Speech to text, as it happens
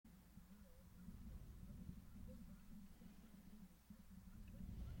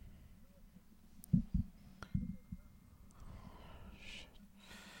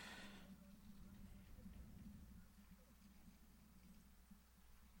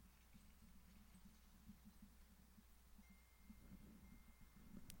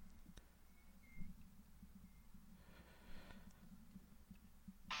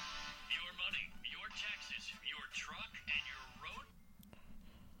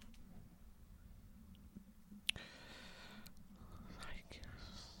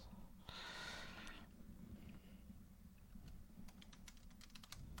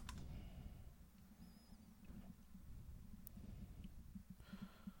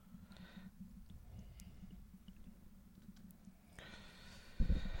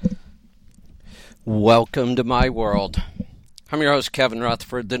Welcome to my world. I'm your host, Kevin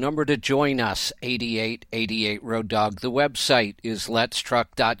Rutherford. The number to join us, 8888 Road Dog. The website is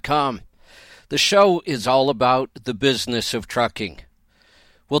letstruck.com. The show is all about the business of trucking.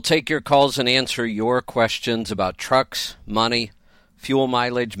 We'll take your calls and answer your questions about trucks, money, fuel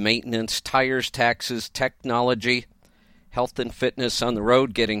mileage, maintenance, tires, taxes, technology, health and fitness on the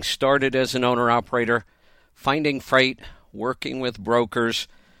road, getting started as an owner-operator, finding freight, working with brokers,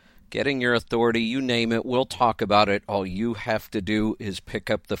 getting your authority, you name it, we'll talk about it. All you have to do is pick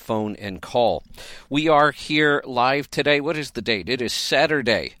up the phone and call. We are here live today. What is the date? It is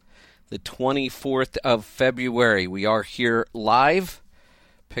Saturday, the 24th of February. We are here live.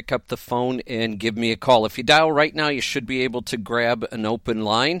 Pick up the phone and give me a call. If you dial right now, you should be able to grab an open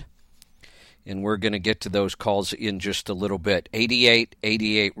line. And we're going to get to those calls in just a little bit.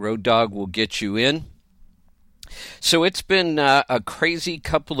 8888 Road Dog will get you in. So it's been a crazy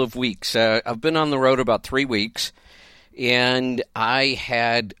couple of weeks. I've been on the road about 3 weeks, and I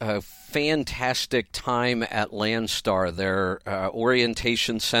had a fantastic time at Landstar, their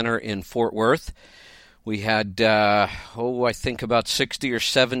orientation center in Fort Worth. We had, I think about 60 or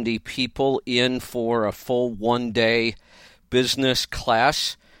 70 people in for a full one-day business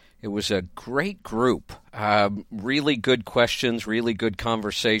class. It was a great group. Really good questions, really good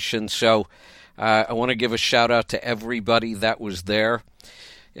conversation. So I want to give a shout-out to everybody that was there.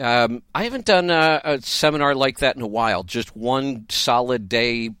 I haven't done a seminar like that in a while, just one solid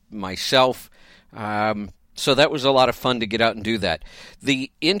day myself. So that was a lot of fun to get out and do that.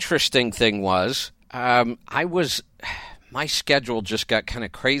 The interesting thing was, my schedule just got kind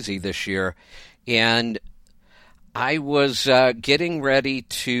of crazy this year, and I was getting ready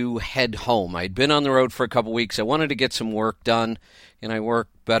to head home. I'd been on the road for a couple weeks. I wanted to get some work done, and I work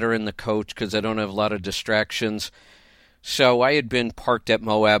better in the coach because I don't have a lot of distractions. So I had been parked at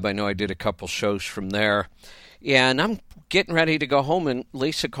Moab. I know I did a couple shows from there. And I'm getting ready to go home, and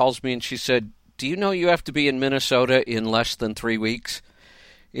Lisa calls me, and she said, "Do you know you have to be in Minnesota in less than 3 weeks?"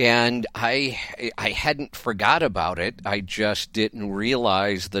 And I hadn't forgot about it. I just didn't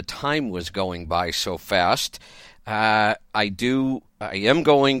realize the time was going by so fast. I am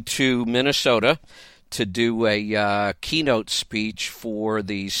going to Minnesota to do a keynote speech for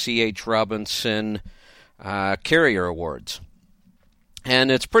the C.H. Robinson Carrier Awards.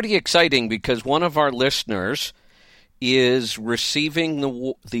 And it's pretty exciting because one of our listeners is receiving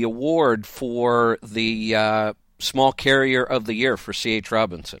the award for the Small Carrier of the Year for C.H.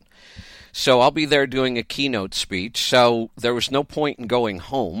 Robinson. So I'll be there doing a keynote speech. So there was no point in going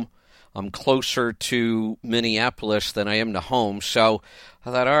home. I'm closer to Minneapolis than I am to home. So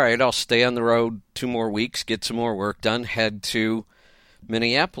I thought, all right, I'll stay on the road 2 more weeks, get some more work done, head to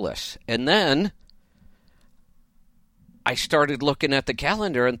Minneapolis. And then I started looking at the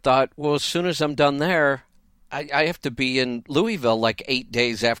calendar and thought, well, as soon as I'm done there, I have to be in Louisville like 8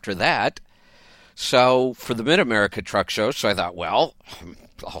 days after that. So for the Mid-America Truck Show, so I thought, well,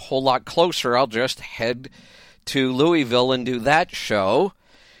 a whole lot closer. I'll just head to Louisville and do that show.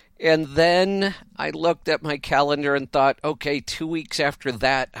 And then I looked at my calendar and thought, okay, 2 weeks after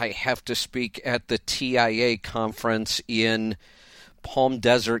that, I have to speak at the TIA conference in Palm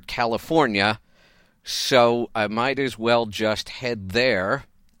Desert, California. So I might as well just head there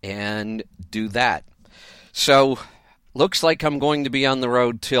and do that. So looks like I'm going to be on the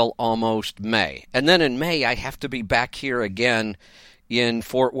road till almost May. And then in May, I have to be back here again in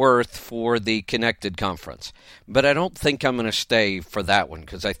Fort Worth for the Connected Conference. But I don't think I'm going to stay for that one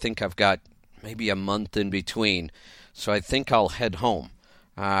because I think I've got maybe a month in between. So I think I'll head home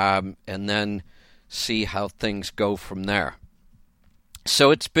and then see how things go from there. So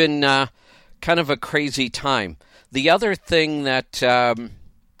it's been kind of a crazy time. The other thing that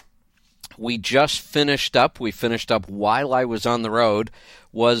we finished up while I was on the road,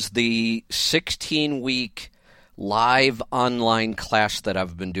 was the 16-week live online class that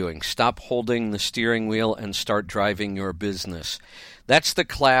I've been doing. Stop holding the steering wheel and start driving your business. That's the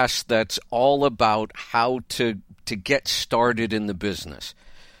class that's all about how to get started in the business.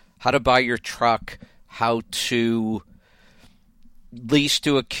 How to buy your truck, how to lease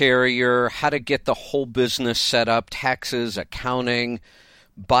to a carrier, how to get the whole business set up, taxes, accounting,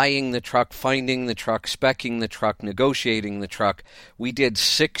 buying the truck, finding the truck, speccing the truck, negotiating the truck. We did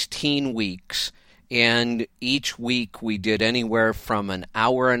 16 weeks. And each week we did anywhere from an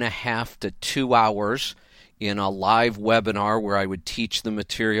hour and a half to 2 hours in a live webinar where I would teach the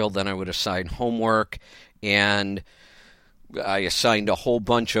material, then I would assign homework, and I assigned a whole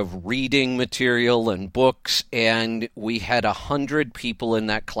bunch of reading material and books, and we had 100 people in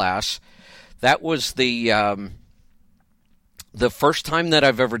that class. That was the first time that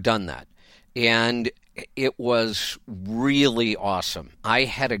I've ever done that. And it was really awesome. I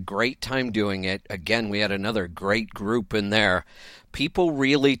had a great time doing it. Again, we had another great group in there. People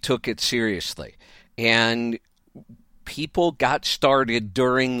really took it seriously. And people got started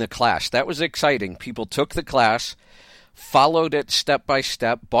during the class. That was exciting. People took the class, followed it step by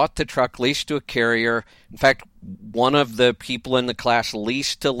step, bought the truck, leased to a carrier. In fact, one of the people in the class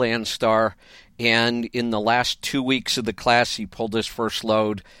leased to Landstar, and in the last 2 weeks of the class, he pulled his first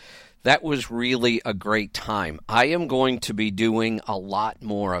load. That was really a great time. I am going to be doing a lot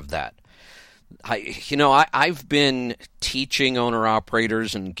more of that. I've been teaching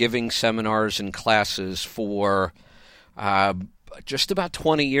owner-operators and giving seminars and classes for just about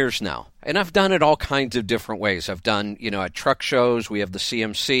 20 years now. And I've done it all kinds of different ways. I've done, at truck shows, we have the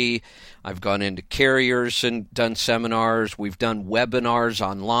CMC. I've gone into carriers and done seminars. We've done webinars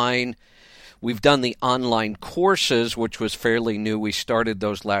online. We've done the online courses, which was fairly new. We started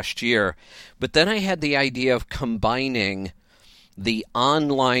those last year. But then I had the idea of combining the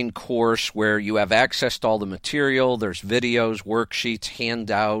online course where you have access to all the material. There's videos, worksheets,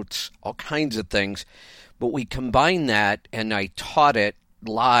 handouts, all kinds of things. But we combined that, and I taught it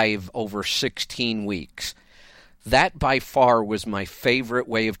live over 16 weeks. That by far was my favorite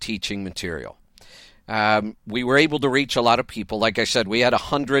way of teaching material. We were able to reach a lot of people. Like I said, we had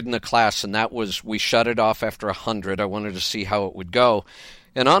 100 in the class, and we shut it off after 100. I wanted to see how it would go.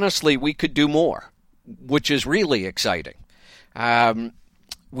 And honestly, we could do more, which is really exciting.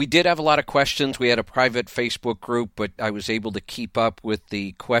 We did have a lot of questions. We had a private Facebook group, but I was able to keep up with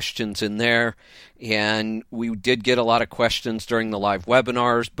the questions in there. And we did get a lot of questions during the live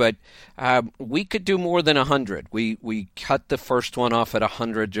webinars, but we could do more than 100. We cut the first one off at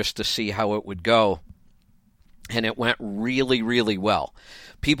 100 just to see how it would go. And it went really, really well.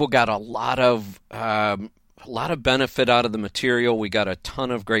 People got a lot of benefit out of the material. We got a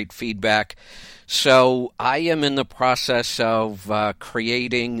ton of great feedback. So I am in the process of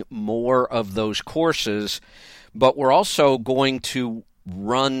creating more of those courses, but we're also going to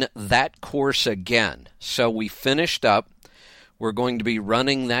run that course again. So we finished up. We're going to be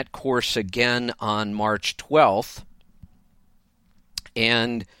running that course again on March 12th.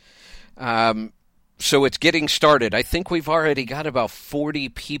 And so it's getting started. I think we've already got about 40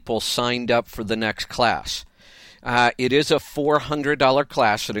 people signed up for the next class. It is a $400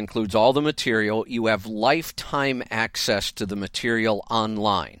 class. It includes all the material. You have lifetime access to the material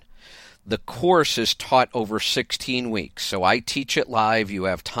online. The course is taught over 16 weeks. So I teach it live. You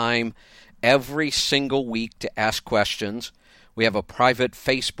have time every single week to ask questions. We have a private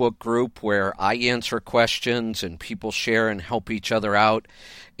Facebook group where I answer questions and people share and help each other out.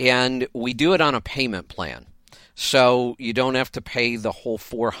 And we do it on a payment plan. So you don't have to pay the whole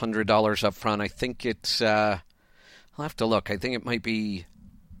 $400 up front. I think it's, I'll have to look. I think it might be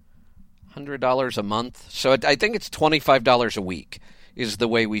 $100 a month. So I think it's $25 a week is the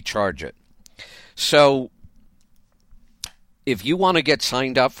way we charge it. So if you want to get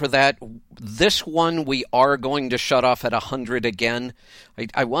signed up for that, this one we are going to shut off at 100 again.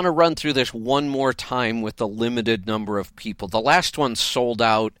 I want to run through this one more time with a limited number of people. The last one sold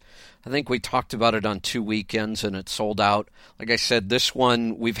out. I think we talked about it on 2 weekends and it sold out. Like I said, this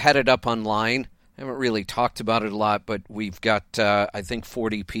one, we've had it up online. I haven't really talked about it a lot, but we've got, I think,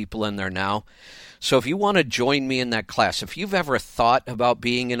 40 people in there now. So if you want to join me in that class, if you've ever thought about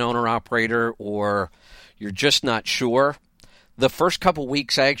being an owner-operator or you're just not sure, the first couple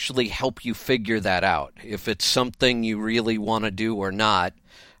weeks I actually help you figure that out, if it's something you really want to do or not.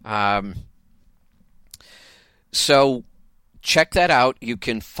 So check that out. You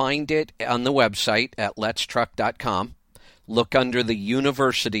can find it on the website at letstruck.com. Look under the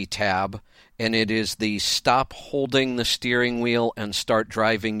University tab, and it is the Stop Holding the Steering Wheel and Start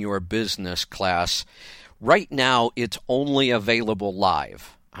Driving Your Business class. Right now, it's only available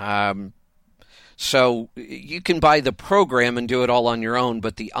live. So you can buy the program and do it all on your own,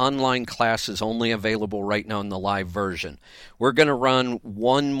 but the online class is only available right now in the live version. We're going to run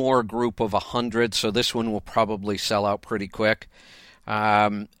one more group of 100, so this one will probably sell out pretty quick.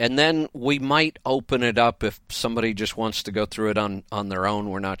 And then we might open it up if somebody just wants to go through it on their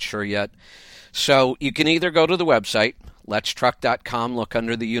own. We're not sure yet. So you can either go to the website, letstruck.com, look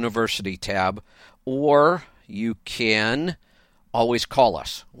under the University tab, or you can always call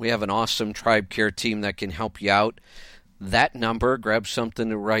us. We have an awesome TribeCare team that can help you out. That number, grab something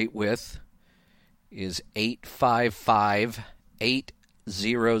to write with, is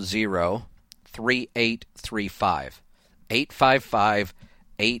 855-800-3835.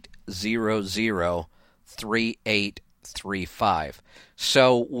 855-800-3835.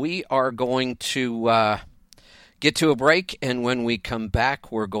 So we are going to get to a break, and when we come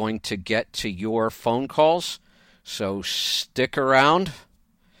back, we're going to get to your phone calls. So stick around.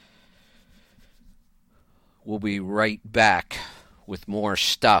 We'll be right back with more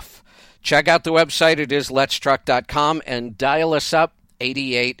stuff. Check out the website. It is letstruck.com, and dial us up,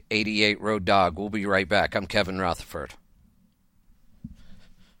 8888 Road Dog. We'll be right back. I'm Kevin Rutherford.